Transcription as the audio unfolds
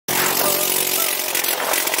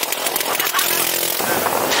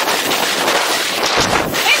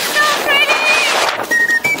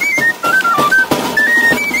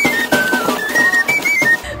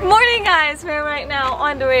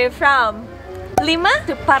way from Lima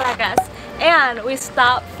to Paracas, and we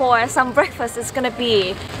stopped for some breakfast. It's gonna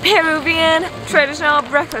be Peruvian traditional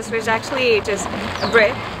breakfast, which is actually just a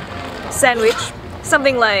bread sandwich,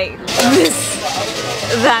 something like this,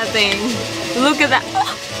 that thing. Look at that.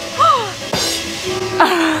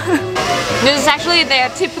 This is actually their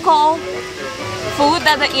typical food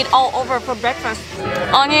that they eat all over for breakfast.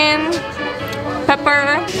 Onion,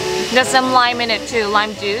 pepper, there's some lime in it too,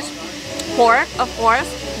 lime juice. Pork, of course,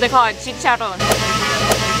 they call it chicharron.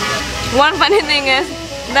 One funny thing is,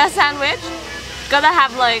 that sandwich gotta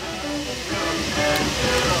have like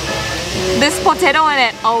this potato in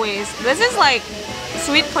it always. This is like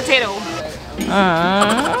sweet potato.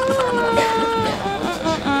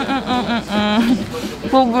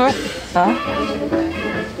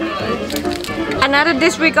 Another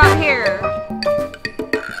dish we got here.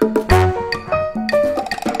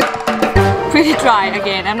 Pretty dry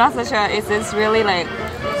again. I'm not so sure. Is this really like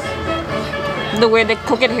the way they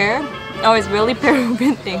cook it here? Oh, it's really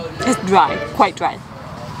Peruvian thing. It's dry, quite dry.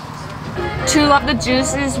 Two of the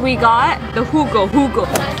juices we got, the jugo,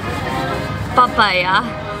 papaya,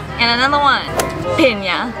 and another one,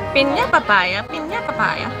 piña, papaya.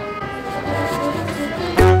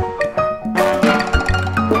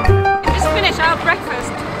 Just finished our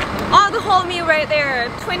breakfast. Oh, the whole meal right there,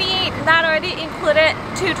 28. That already included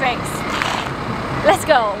 2 drinks. Let's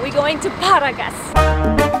go. We're going to Paracas.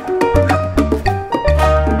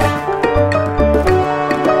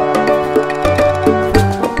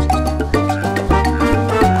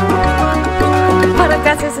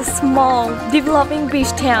 Paracas is a small, developing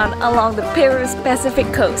beach town along the Peru's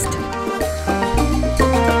Pacific coast.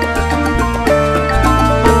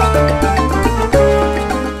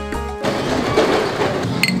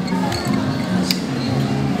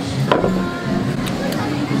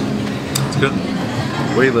 It's good.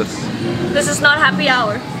 Weightless. This is not happy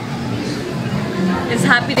hour. It's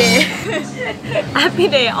happy day. Happy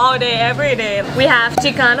day all day, every day. We have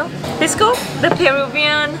Chicano, Pisco, the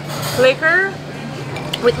Peruvian liquor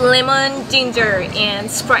with lemon, ginger,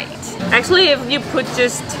 and Sprite. Actually, if you put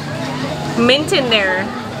just mint in there,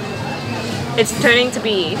 it's turning to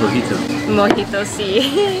be Mojito. Mojito,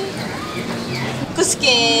 sí.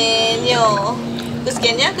 Cusqueño.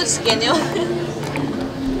 Cusqueño.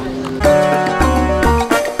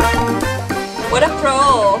 What a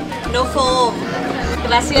pro! No foam.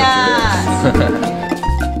 Gracias.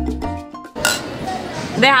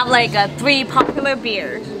 They have like 3 popular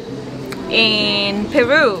beers in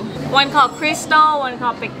Peru. One called Cristal, one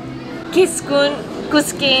called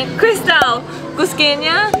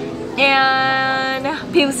Cusqueña, and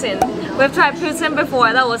Pilsen. We've tried Pilsen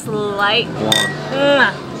before. That was light.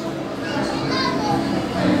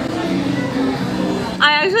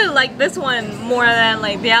 I actually like this one more than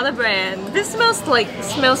like the other brand. This smells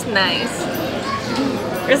nice.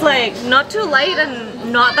 It's like not too light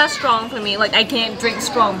and not that strong for me. Like I can't drink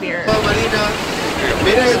strong beer.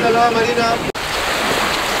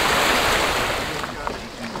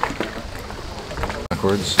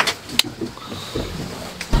 Backwards.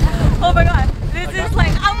 Oh my god, this is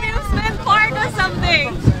like amusement park or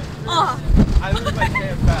something. Oh. I lose my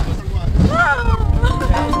hand fast.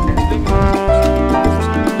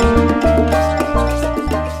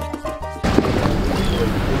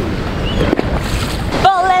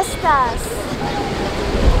 Ballestas.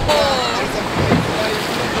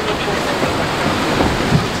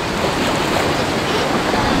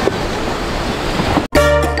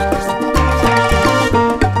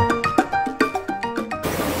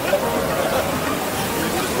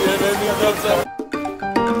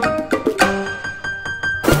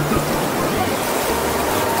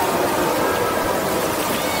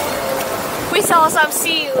 We saw some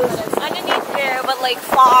seals underneath there, but like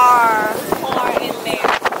far in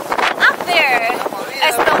there. Up there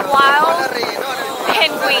is the wild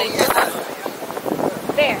penguins.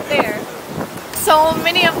 There. So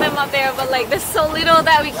many of them up there, but like there's so little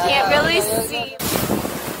that we can't really see.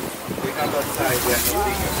 We have outside,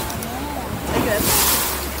 Good.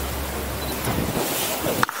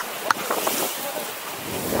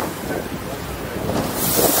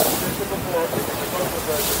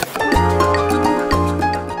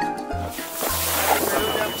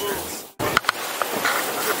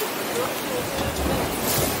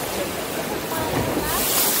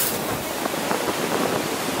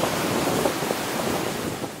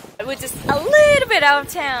 We're just a little bit out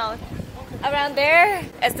of town. Around there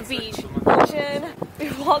is the beach, ocean.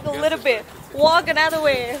 We walk a little bit, walk another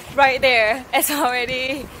way. Right there, it's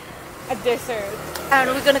already a desert. And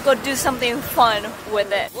we're gonna go do something fun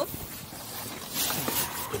with it.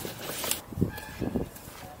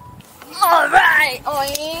 Alright!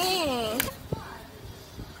 Oi!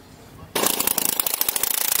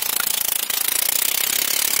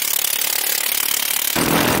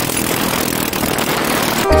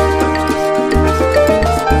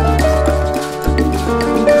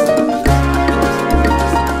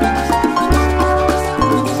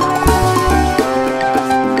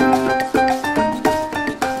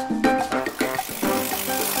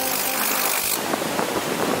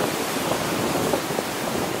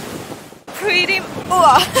 Pretty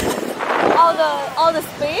all the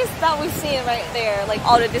space that we see right there, like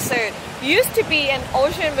all the dessert, used to be an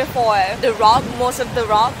ocean before. The rock, most of the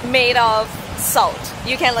rock made of salt.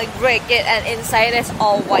 You can like break it and inside it's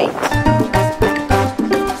all white.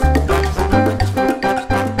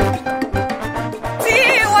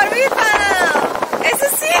 See what we found? It's a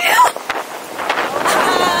seal!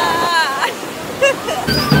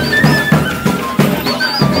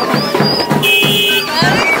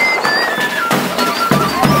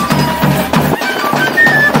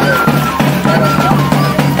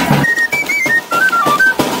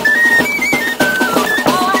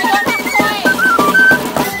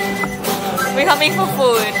 Coming for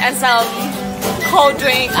food and some cold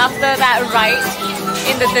drink after that ride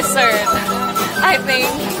in the dessert. I think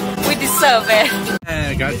we deserve it.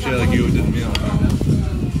 I got you like you did the meal.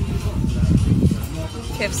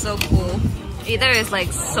 It's so cool. Either it's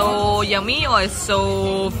like so yummy or it's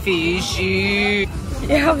so fishy.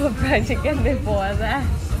 You have a fried chicken before that.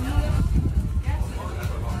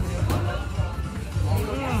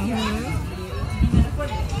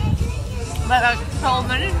 But like so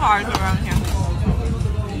many cars around here.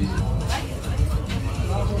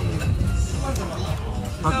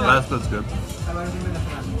 Not the best, that's good.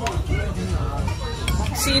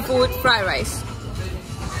 Seafood fried rice.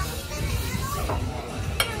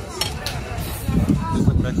 It's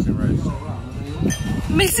like Mexican rice.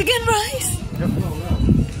 Mexican rice? Yep.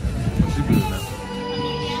 Seafood in there.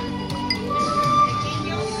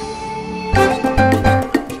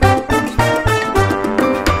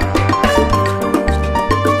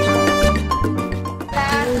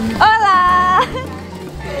 Hola!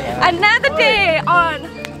 Another day on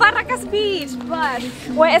Paracas Beach, but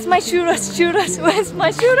where is my churros? Where's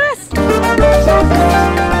my churros?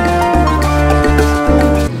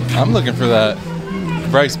 I'm looking for that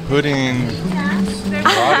rice pudding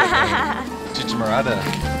chichamorada.